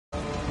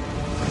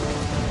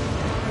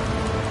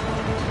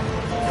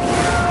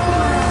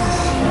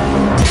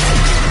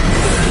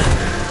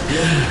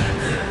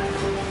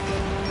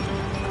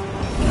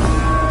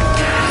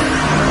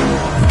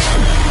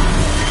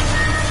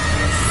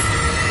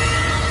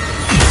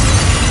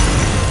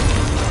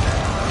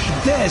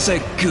There's a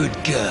good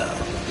girl.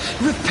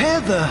 Repair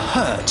the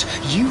hurt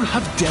you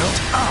have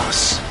dealt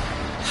us.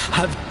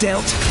 Have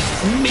dealt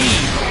me.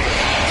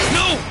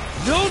 No!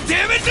 No,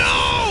 damn it,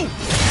 no!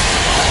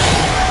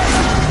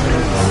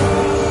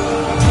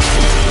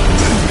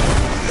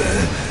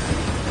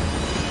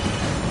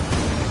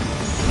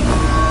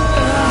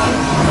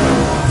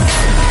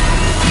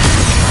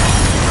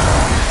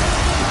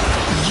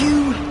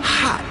 You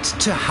had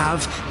to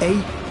have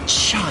a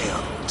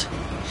child.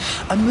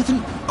 And with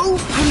an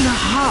open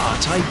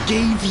heart, I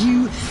gave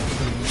you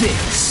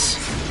this.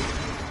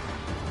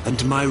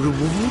 And my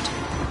reward?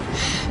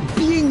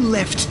 Being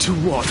left to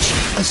watch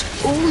as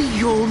all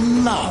your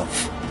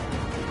love,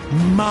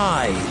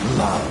 my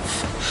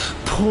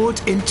love, poured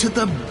into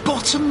the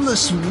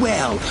bottomless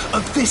well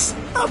of this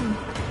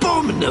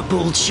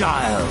abominable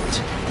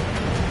child.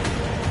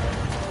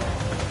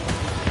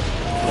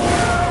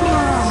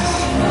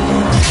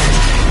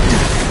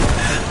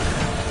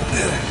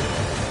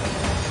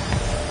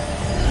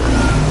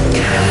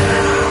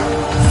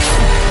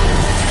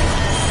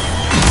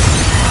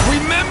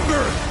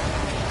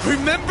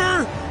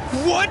 Remember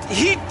what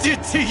he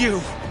did to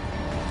you!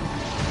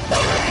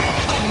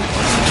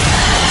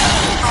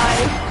 I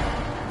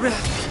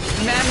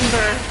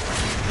remember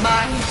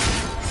my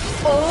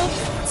old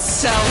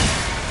self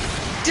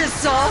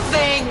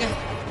dissolving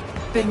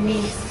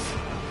beneath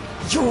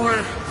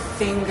your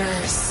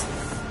fingers,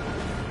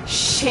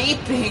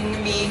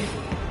 shaping me,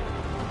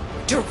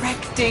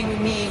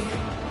 directing me.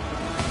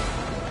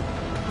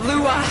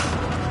 Lua.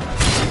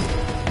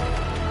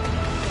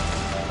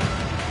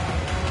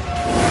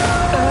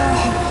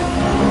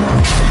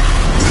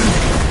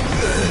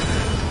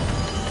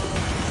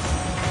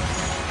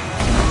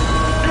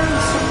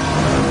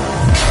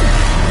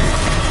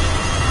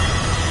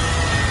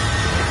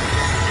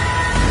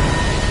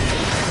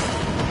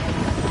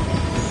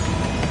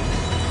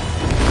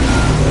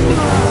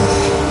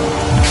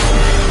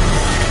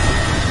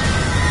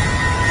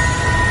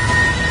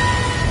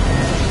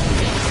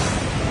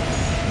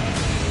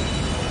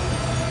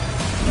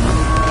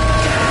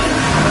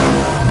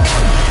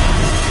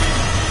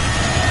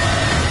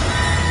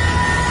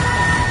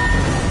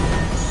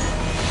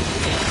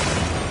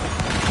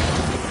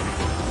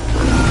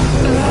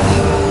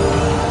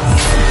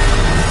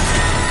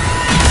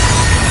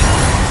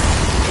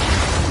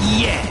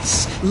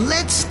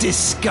 Let's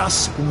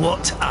discuss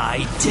what I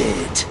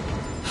did.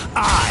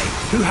 I,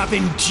 who have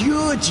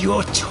endured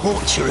your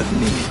torture of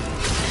me,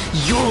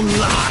 your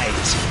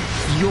lies,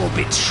 your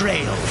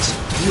betrayals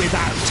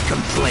without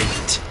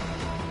complaint.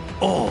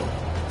 All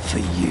for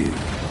you.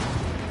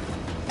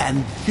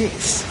 And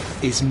this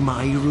is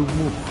my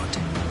reward.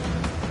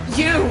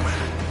 You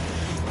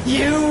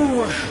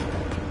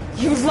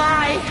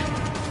lie.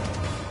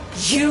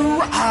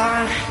 You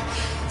are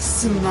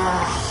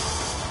small.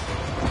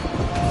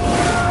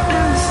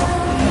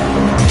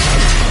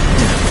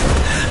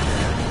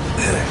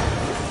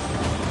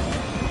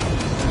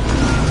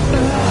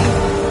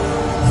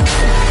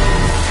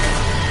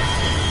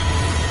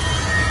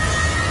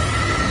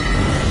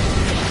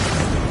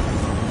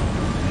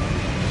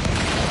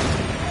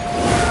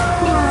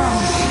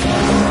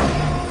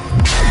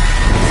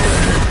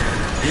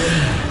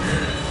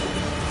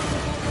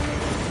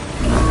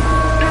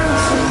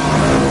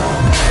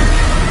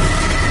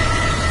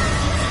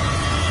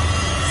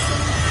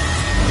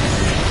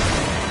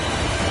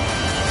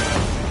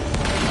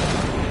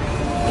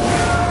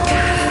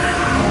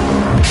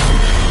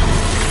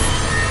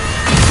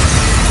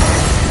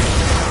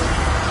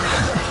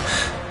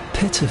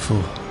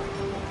 Pitiful.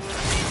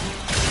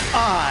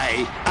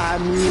 I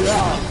am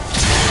loved.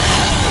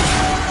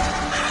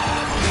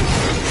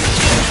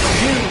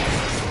 You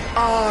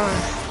are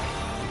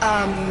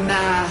a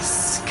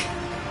mask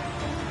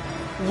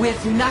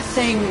with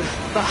nothing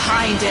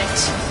behind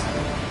it.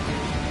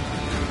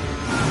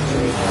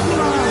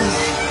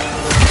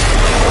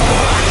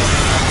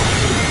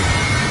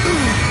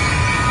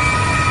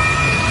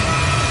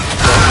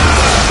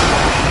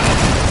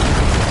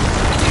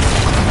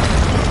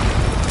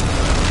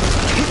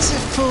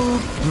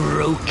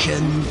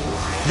 Broken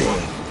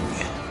thing.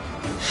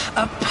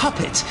 A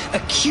puppet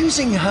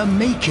accusing her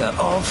maker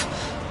of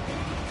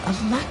a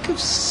lack of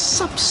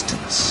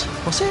substance,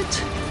 was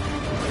it?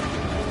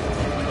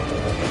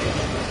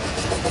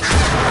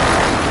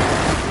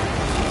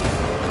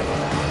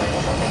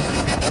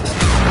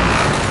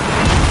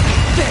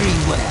 Very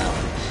well.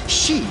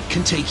 She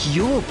can take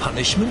your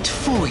punishment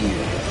for you.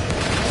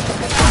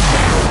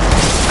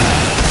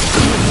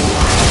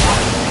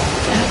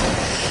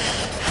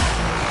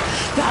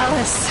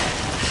 Alice,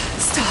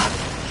 stop.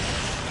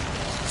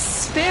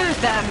 Spare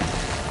them.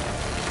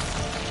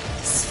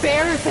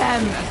 Spare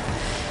them.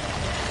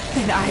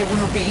 And I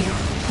will be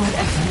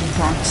whatever you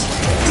want.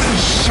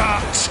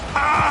 Shut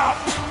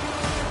up!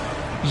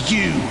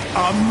 You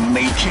are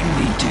making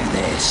me do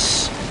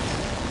this.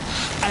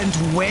 And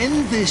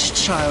when this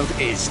child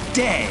is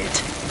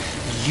dead,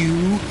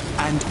 you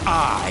and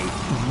I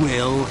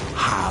will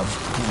have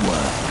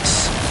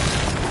words.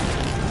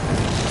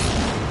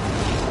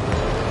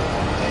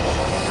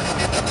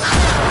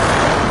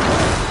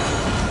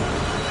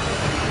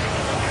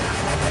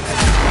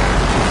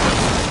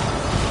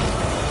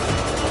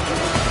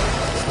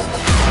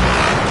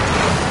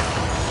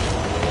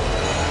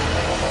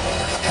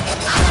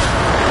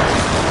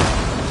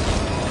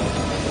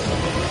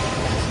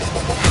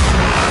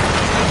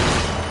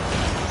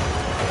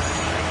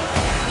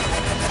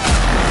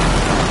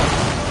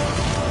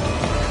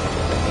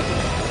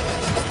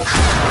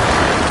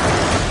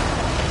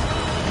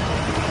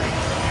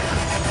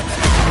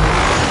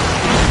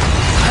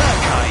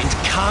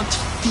 can't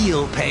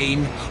feel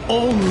pain.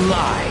 All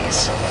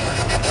lies.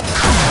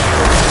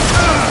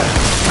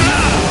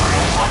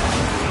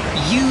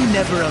 You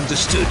never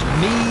understood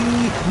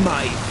me,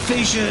 my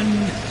vision.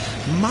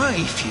 My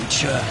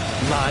future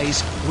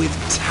lies with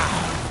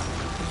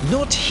Tao.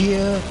 Not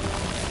here,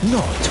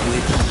 not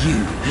with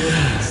you.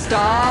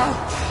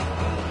 Stop.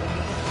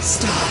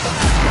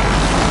 Stop.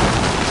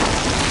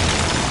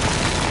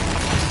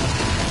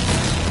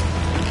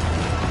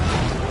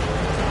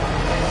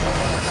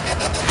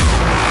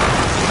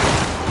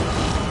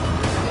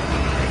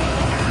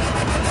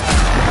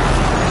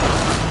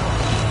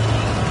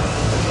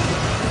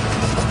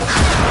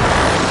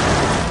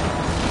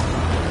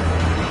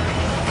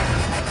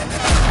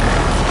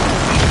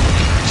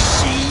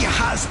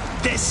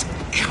 This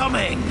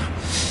coming.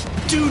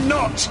 Do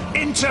not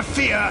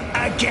interfere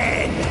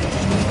again.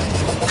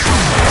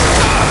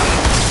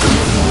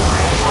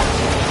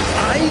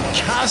 I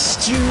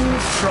cast you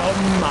from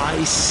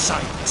my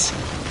sight,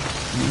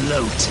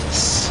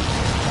 Lotus.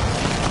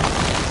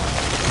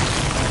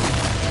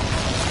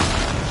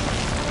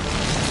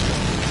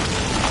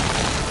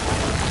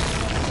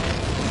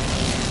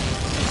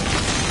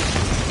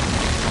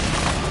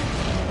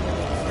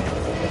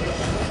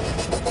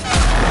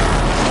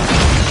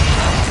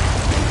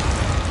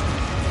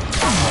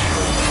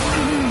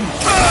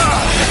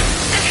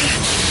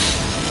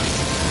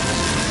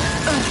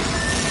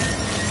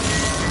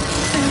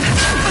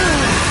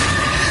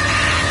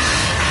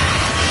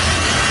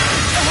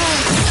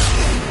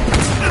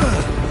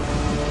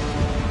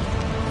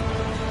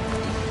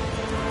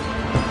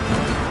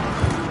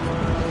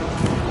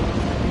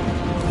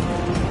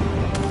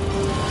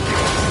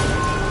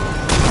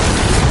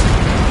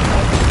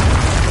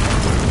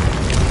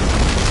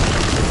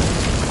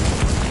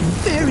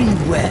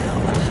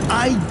 Well,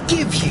 I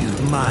give you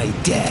my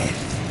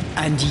death,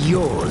 and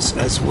yours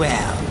as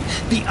well.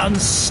 The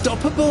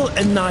unstoppable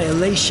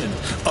annihilation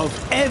of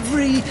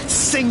every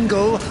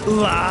single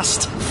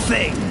last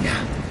thing.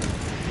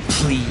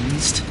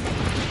 Pleased?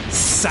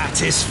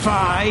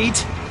 Satisfied?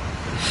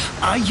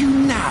 Are you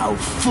now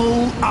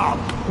full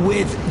up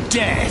with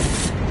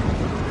death?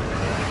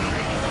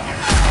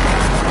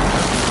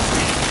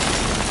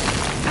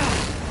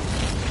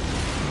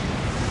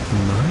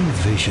 My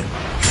vision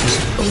is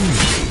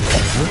only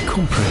ever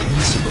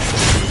comprehensible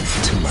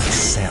to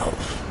myself.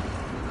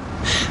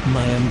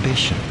 My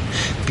ambition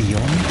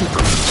beyond the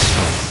grasp.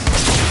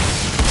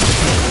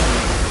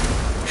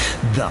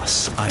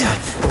 Thus, I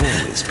have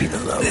always been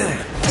alone.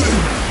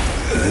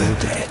 Your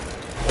death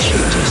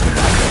changes the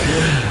battle.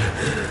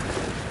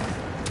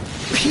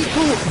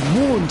 People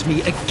warned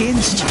me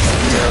against you,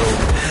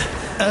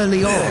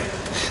 early on,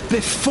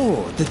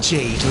 before the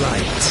Jade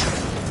Light.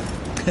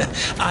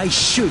 I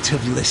should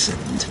have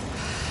listened.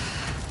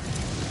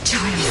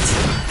 Child,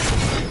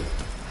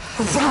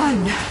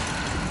 run!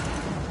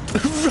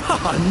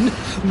 Run?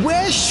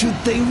 Where should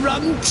they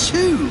run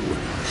to?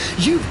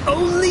 You've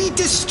only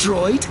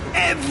destroyed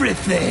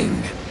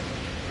everything!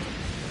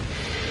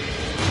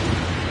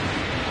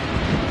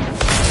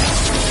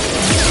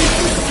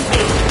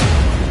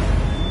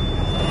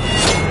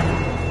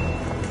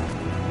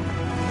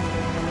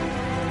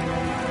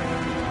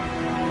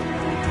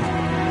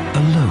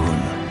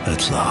 Alone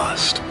at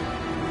last.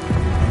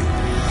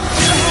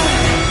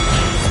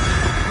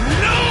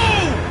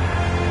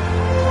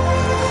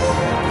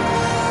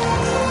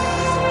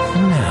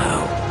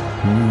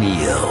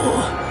 Kneel.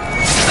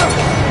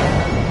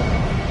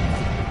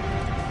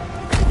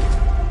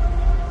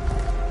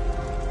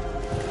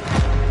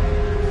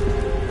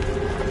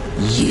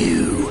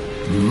 You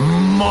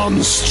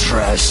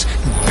monstrous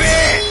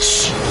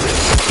bitch!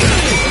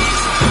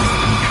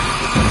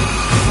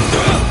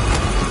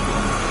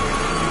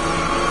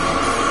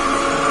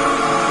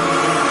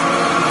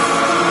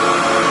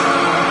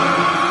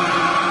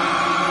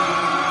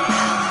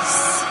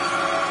 Alice,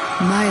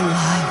 my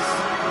life.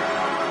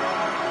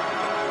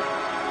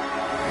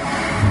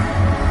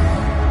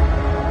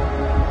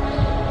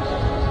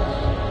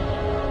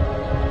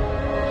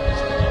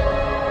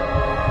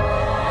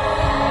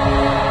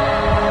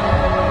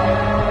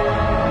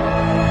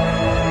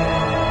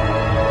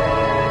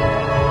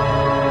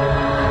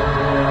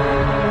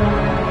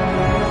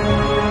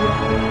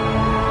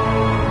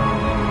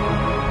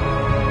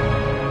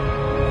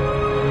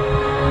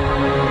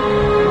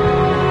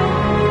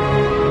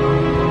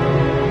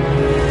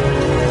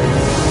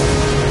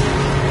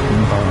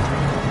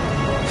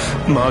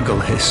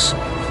 Margulhis.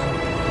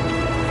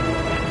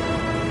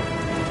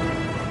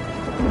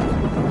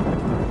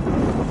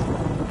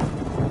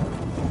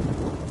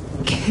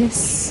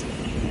 Kiss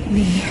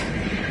me.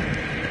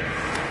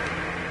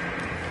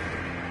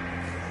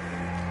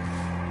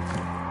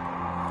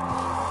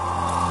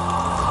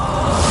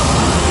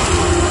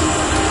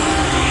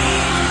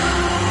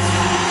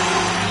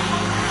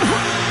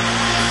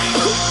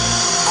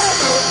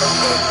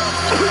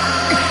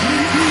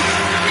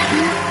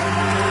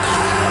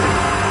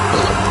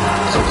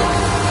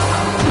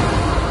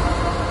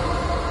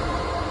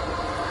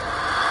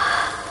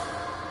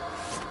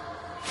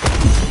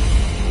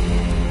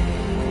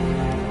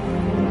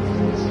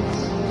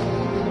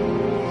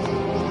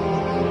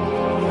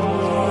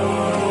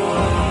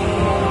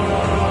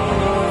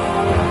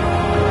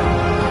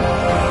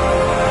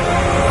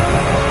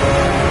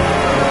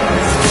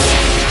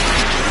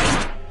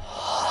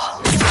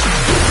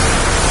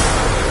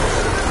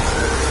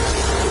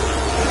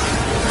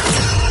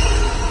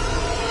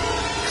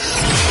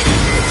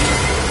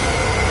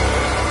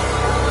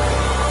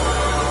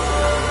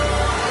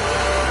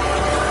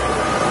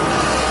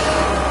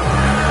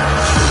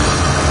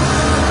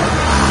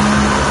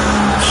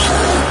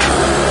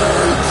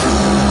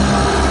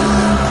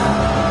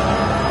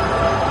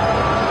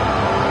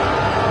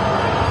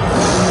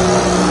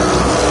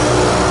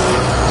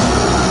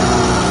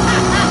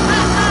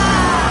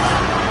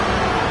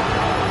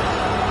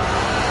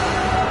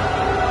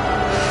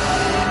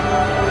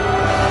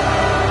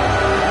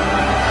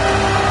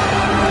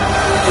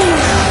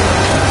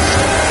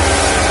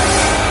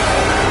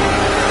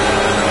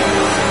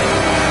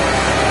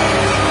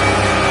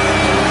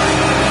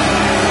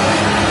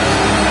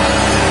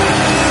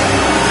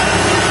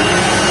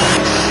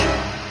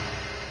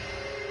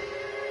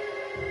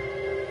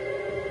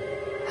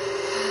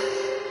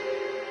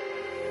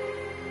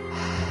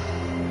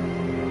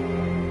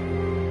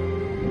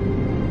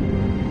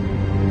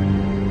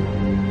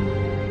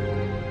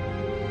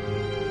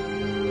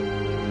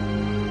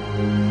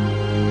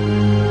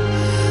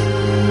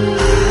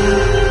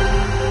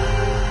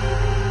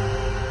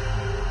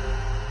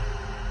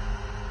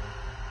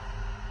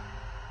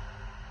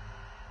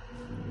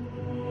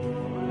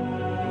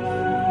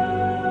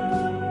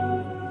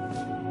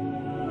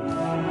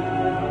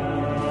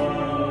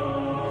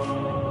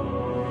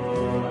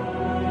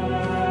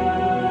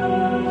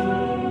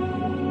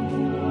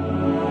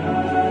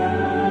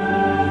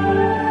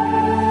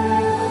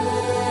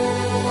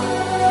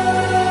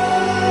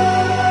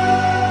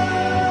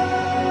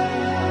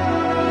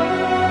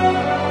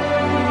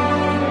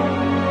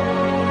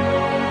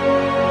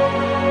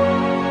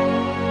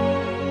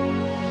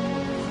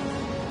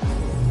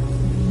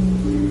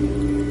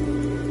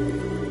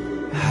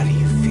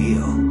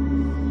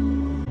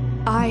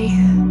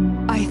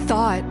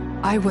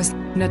 I was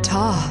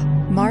Nata,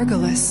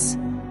 Margulis,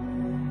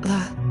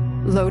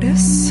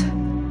 Lotus?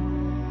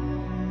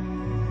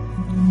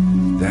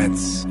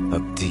 That's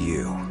up to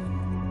you.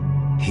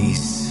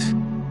 He's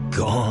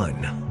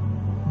gone.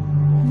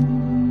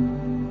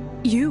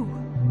 You.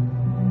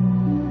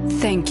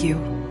 Thank you.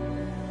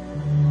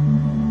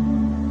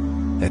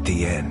 At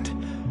the end,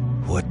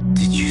 what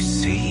did you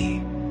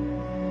see?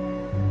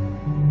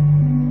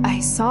 I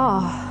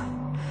saw...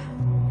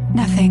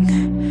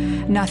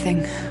 nothing.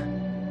 Nothing.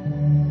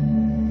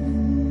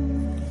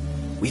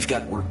 We've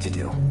got work to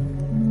do.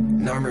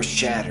 Narmer's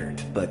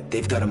shattered, but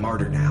they've got a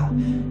martyr now.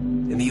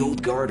 And the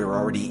old guard are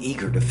already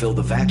eager to fill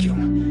the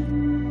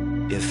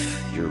vacuum.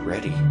 If you're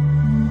ready.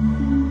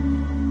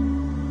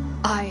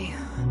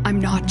 I'm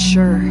not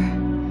sure.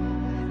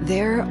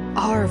 There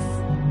are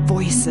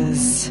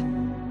voices.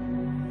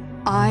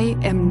 I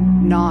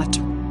am not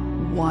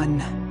one.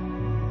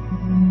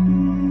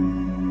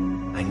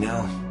 I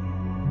know.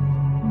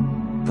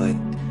 But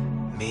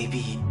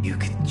maybe you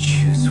could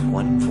choose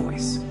one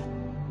voice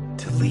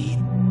to lead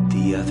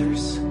the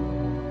others.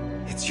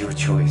 It's your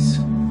choice.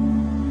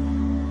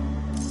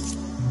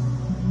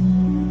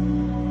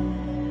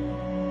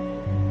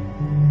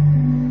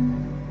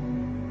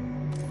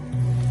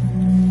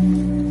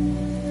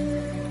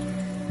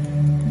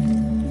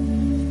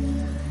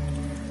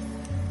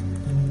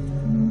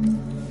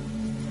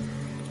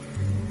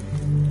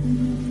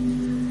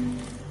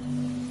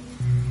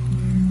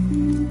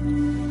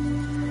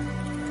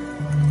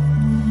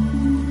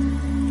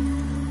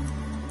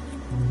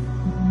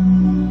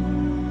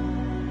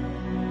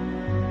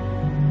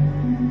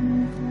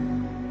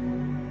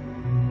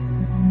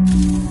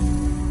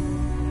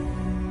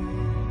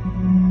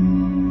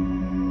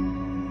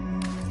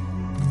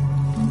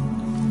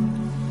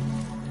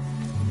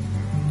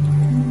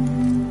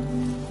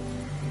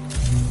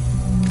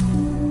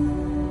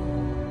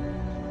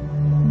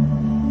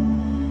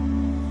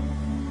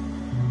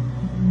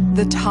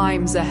 The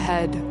times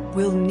ahead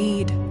will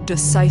need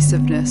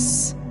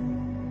decisiveness,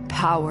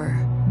 power.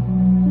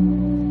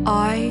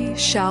 I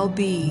shall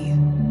be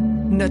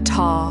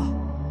Nata.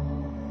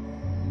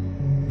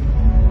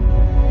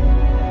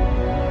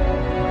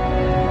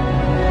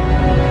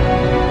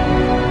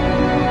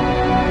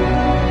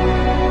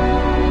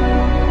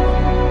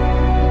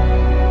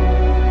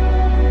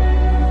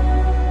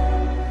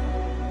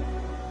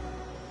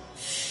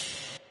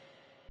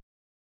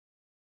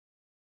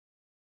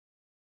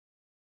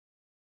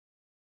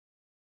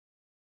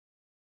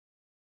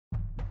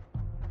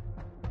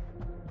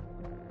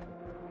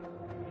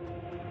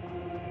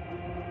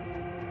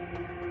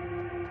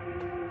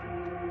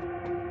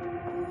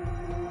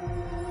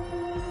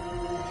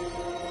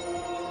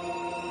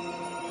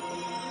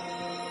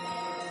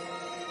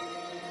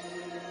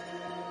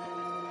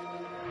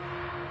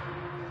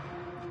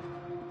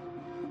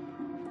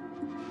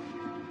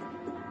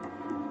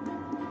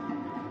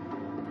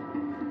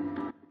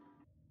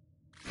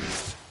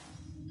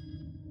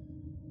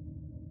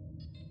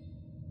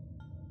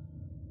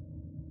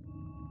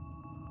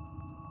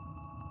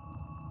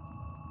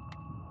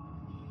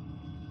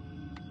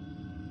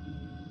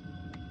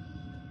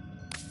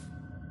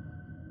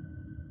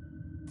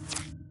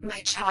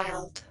 My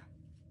child.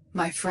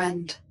 My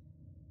friend.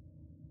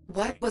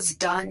 What was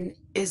done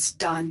is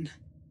done.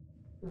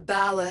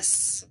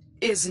 Ballas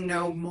is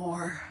no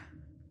more.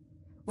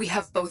 We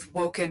have both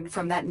woken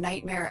from that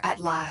nightmare at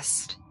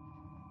last.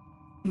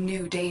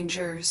 New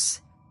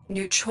dangers,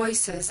 new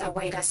choices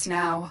await us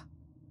now.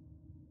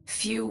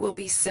 Few will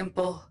be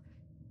simple.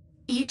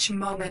 Each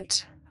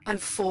moment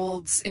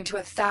unfolds into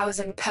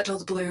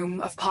 1,000-petaled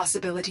bloom of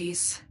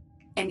possibilities,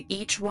 and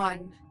each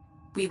one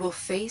we will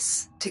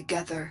face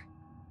together.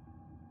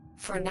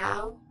 For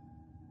now,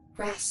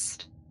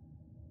 rest.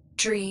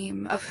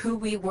 Dream of who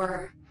we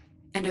were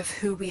and of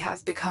who we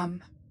have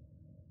become.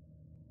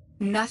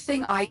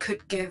 Nothing I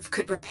could give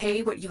could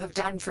repay what you have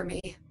done for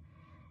me,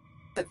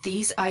 but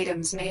these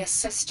items may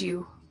assist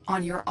you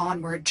on your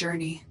onward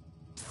journey.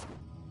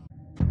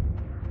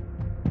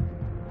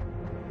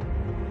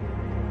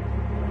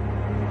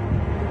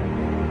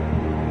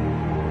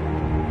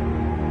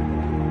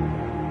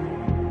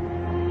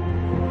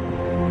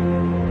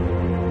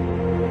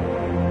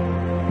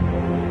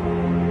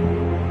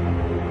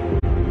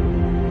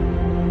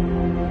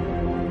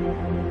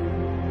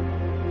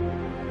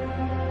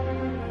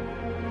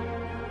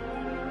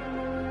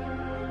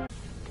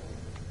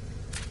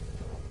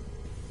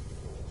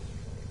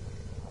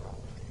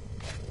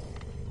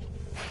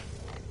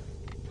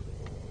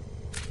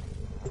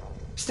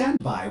 Stand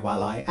by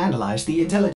while I analyze the intelligence.